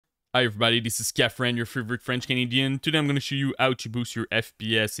Hi everybody, this is Catherine, your favorite French Canadian. Today I'm going to show you how to boost your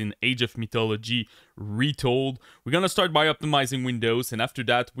FPS in Age of Mythology Retold. We're going to start by optimizing Windows, and after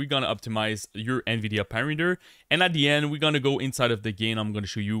that we're going to optimize your NVIDIA parameter. And at the end we're going to go inside of the game. I'm going to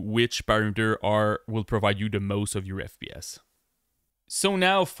show you which parameter will provide you the most of your FPS. So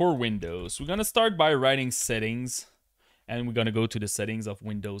now for Windows, we're going to start by writing settings, and we're going to go to the settings of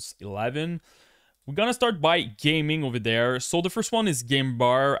Windows 11. We're gonna start by gaming over there. So the first one is game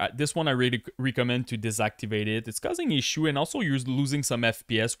bar. This one I really recommend to deactivate it. It's causing issue, and also you're losing some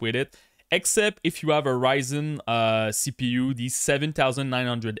FPS with it. Except if you have a Ryzen CPU, the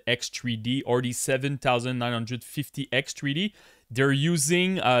 7900X3D or the 7950X3D. They're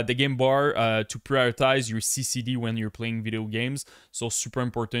using the game bar to prioritize your CCD when you're playing video games. So super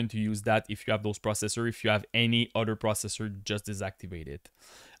important to use that if you have those processors. If you have any other processor, just deactivate it.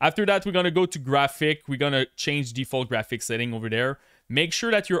 After that, we're going to go to graphic. We're going to change default graphic setting over there. Make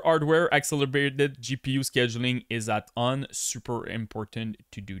sure that your hardware accelerated GPU scheduling is at on. Super important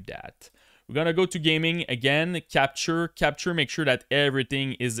to do that. We're going to go to gaming again, capture, make sure that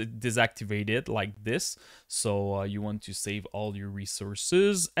everything is deactivated like this. So you want to save all your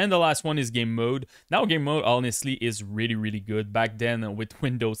resources. And the last one is game mode. Now game mode honestly is really good. Back then with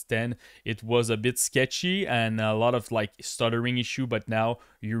Windows 10, it was a bit sketchy and a lot of like stuttering issue, but now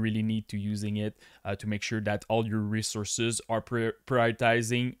you really need to using it to make sure that all your resources are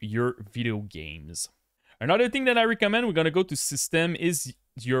prioritizing your video games. Another thing that I recommend, we're going to go to system, is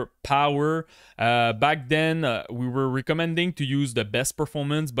your power. Back then, we were recommending to use the best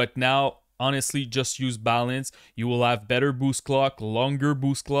performance, but now, honestly, just use balance. You will have better boost clock, longer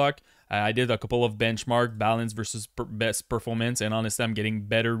boost clock. I did a couple of benchmark, balance versus best performance, and honestly, I'm getting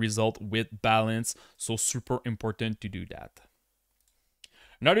better result with balance. So super important to do that.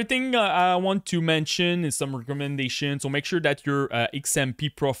 Another thing I want to mention is some recommendations. So make sure that your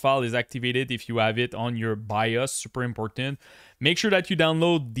XMP profile is activated if you have it on your BIOS. Super important. Make sure that you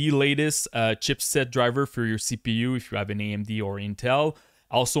download the latest chipset driver for your CPU if you have an AMD or Intel.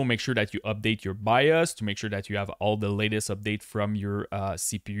 Also, make sure that you update your BIOS to make sure that you have all the latest update from your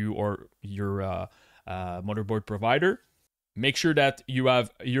CPU or your motherboard provider. Make sure that you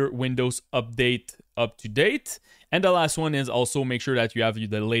have your Windows update up to date. And the last one is also make sure that you have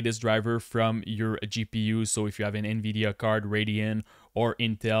the latest driver from your GPU. So if you have an NVIDIA card, Radeon, or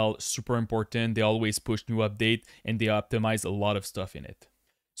Intel, super important. They always push new update and they optimize a lot of stuff in it.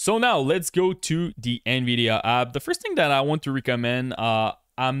 So now let's go to the NVIDIA app. The first thing that I want to recommend,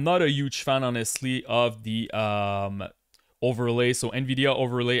 I'm not a huge fan, honestly, of the overlay. So NVIDIA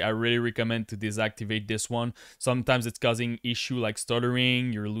overlay, I really recommend to deactivate this one. Sometimes it's causing issue like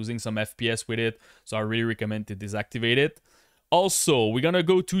stuttering, you're losing some FPS with it, so I really recommend to deactivate it. Also, we're gonna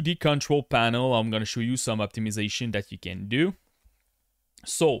go to the control panel. I'm gonna show you some optimization that you can do.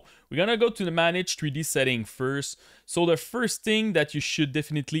 So we're gonna go to the manage 3D setting first. So the first thing that you should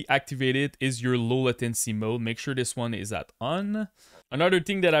definitely activate it is your low latency mode. Make sure this one is at on. Another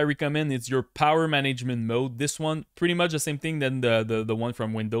thing that I recommend is your power management mode. This one, pretty much the same thing than the one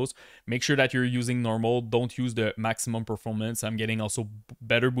from Windows. Make sure that you're using normal. Don't use the maximum performance. I'm getting also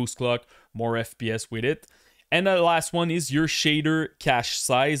better boost clock, more FPS with it. And the last one is your shader cache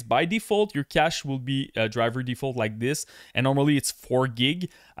size. By default, your cache will be driver default like this, and normally it's 4 gig.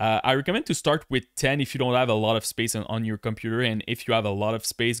 I recommend to start with 10 if you don't have a lot of space on your computer, and if you have a lot of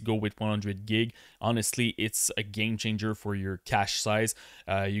space, go with 100 gig. Honestly, it's a game changer for your cache size.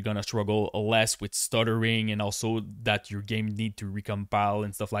 You're gonna struggle less with stuttering, and also that your game need to recompile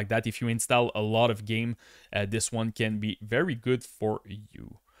and stuff like that. If you install a lot of game, this one can be very good for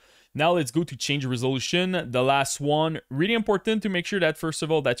you. Now let's go to change resolution. The last one, really important to make sure that first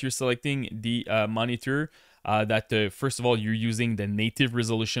of all that you're selecting the monitor, first of all you're using the native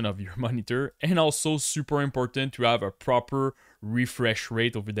resolution of your monitor, and also super important to have a proper refresh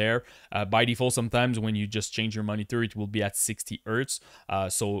rate over there. By default, sometimes when you just change your monitor, it will be at 60 Hz.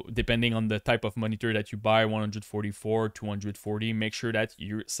 So depending on the type of monitor that you buy, 144, 240, make sure that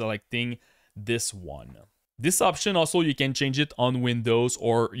you're selecting this one. This option also, you can change it on Windows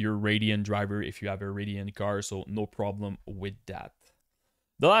or your Radeon driver if you have a Radeon card, so no problem with that.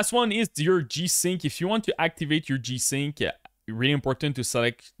 The last one is your G-Sync. If you want to activate your G-Sync, really important to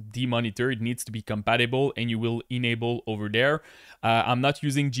select the monitor. It needs to be compatible and you will enable over there. I'm not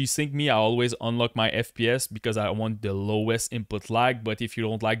using G-Sync me. I always unlock my FPS because I want the lowest input lag, but if you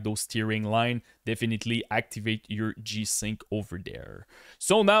don't like those steering line, definitely activate your G-Sync over there.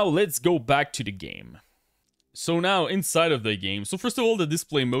 So now let's go back to the game. So now inside of the game, so first of all, the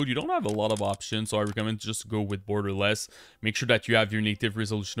display mode, you don't have a lot of options, so I recommend just go with borderless. Make sure that you have your native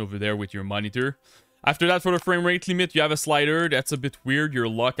resolution over there with your monitor. After that, for the frame rate limit, you have a slider. That's a bit weird. You're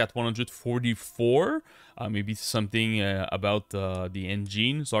locked at 144. Maybe something about the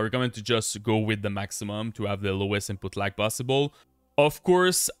engine. So I recommend to just go with the maximum to have the lowest input lag possible. Of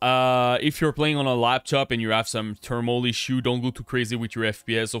course, if you're playing on a laptop and you have some thermal issue, don't go too crazy with your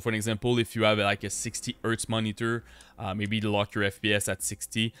FPS. So for an example, if you have like a 60 Hz monitor, maybe lock your FPS at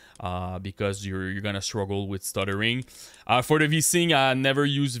 60 because you're gonna struggle with stuttering. For the VSync, I never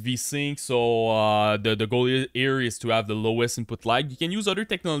use VSync, so the goal here is to have the lowest input lag. You can use other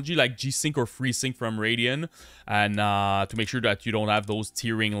technology like G-Sync or FreeSync from Radeon, and to make sure that you don't have those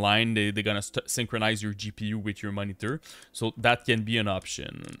tearing line, they're gonna synchronize your GPU with your monitor, so that can be an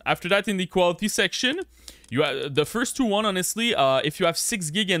option. After that, in the quality section, you have the first two honestly, if you have 6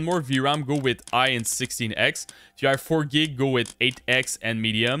 gig and more VRAM, go with high and 16x. If you have 4 gig, go with 8x and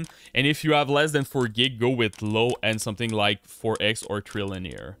medium. And if you have less than 4 gig, go with low and something like 4x or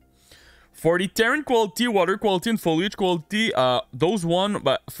trilinear. For the terrain quality, water quality, and foliage quality, those one,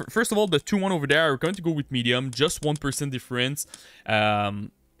 but first of all, the 2-1 over there, are going to go with medium, just 1% difference.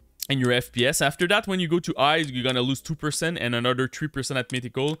 And your FPS. After that, when you go to high, you're gonna lose 2% and another 3% at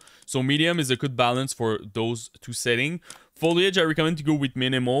mythical. So medium is a good balance for those two settings. Foliage, I recommend to go with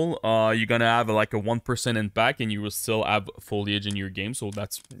minimal. You're gonna have like a 1% impact and you will still have foliage in your game. So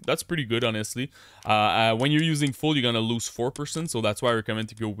that's pretty good, honestly. When you're using full, you're gonna lose 4%. So that's why I recommend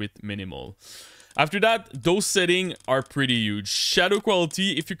to go with minimal. After that, those settings are pretty huge. Shadow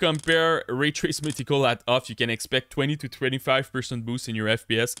quality, if you compare Ray Trace Mythical at off, you can expect 20 to 25% boost in your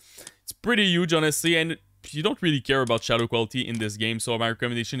FPS. It's pretty huge, honestly, and you don't really care about shadow quality in this game, so my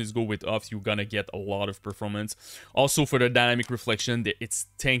recommendation is go with off. You're gonna get a lot of performance. Also, for the dynamic reflection, it's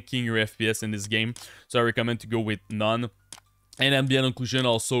tanking your FPS in this game, so I recommend to go with none. And ambient occlusion,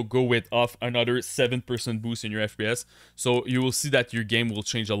 also go with off, another 7% boost in your FPS. So you will see that your game will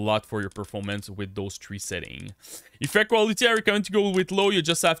change a lot for your performance with those three settings. Effect quality, I recommend to go with low. You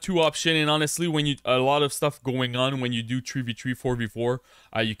just have two options, and honestly, when you a lot of stuff going on, when you do 3v3, 4v4,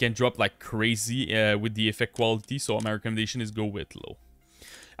 you can drop like crazy with the effect quality. So my recommendation is go with low.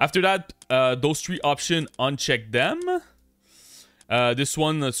 After that, those three options, uncheck them. This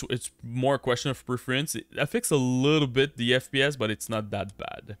one, it's more a question of preference. It affects a little bit the FPS, but it's not that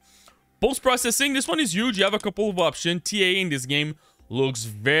bad. Post-processing, this one is huge. You have a couple of options. TAA in this game looks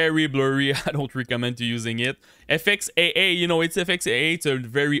very blurry. I don't recommend to using it. FXAA, you know, it's FXAA. It's a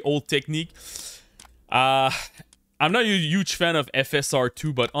very old technique. I'm not a huge fan of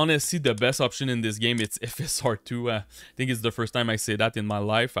FSR2, but honestly, the best option in this game, it's FSR2. I think it's the first time I say that in my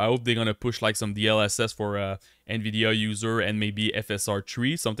life. I hope they're going to push like some DLSS for NVIDIA user and maybe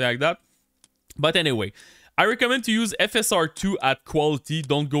FSR3, something like that. But anyway, I recommend to use FSR2 at quality.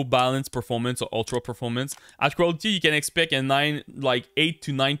 Don't go balance performance or ultra performance. At quality, you can expect a 8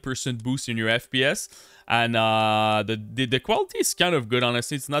 to 9% boost in your FPS. And the quality is kind of good,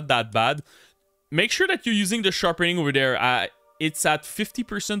 honestly. It's not that bad. Make sure that you're using the sharpening over there. It's at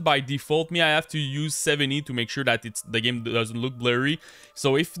 50% by default. I have to use 70 to make sure that the game doesn't look blurry.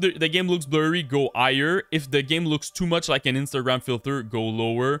 So if the game looks blurry, go higher. If the game looks too much like an Instagram filter, go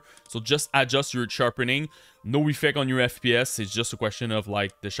lower. So just adjust your sharpening. No effect on your FPS. It's just a question of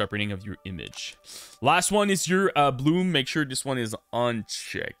like the sharpening of your image. Last one is your bloom. Make sure this one is on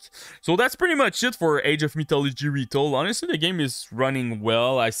check. So that's pretty much it for Age of Mythology Retold. Honestly, the game is running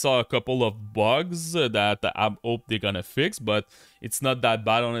well. I saw a couple of bugs that I hope they're gonna fix, but it's not that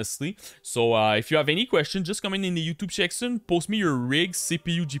bad, honestly. So if you have any questions, just comment in the YouTube section. Post me your rigs,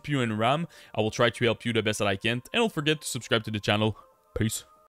 CPU, GPU, and RAM. I will try to help you the best that I can. And don't forget to subscribe to the channel. Peace.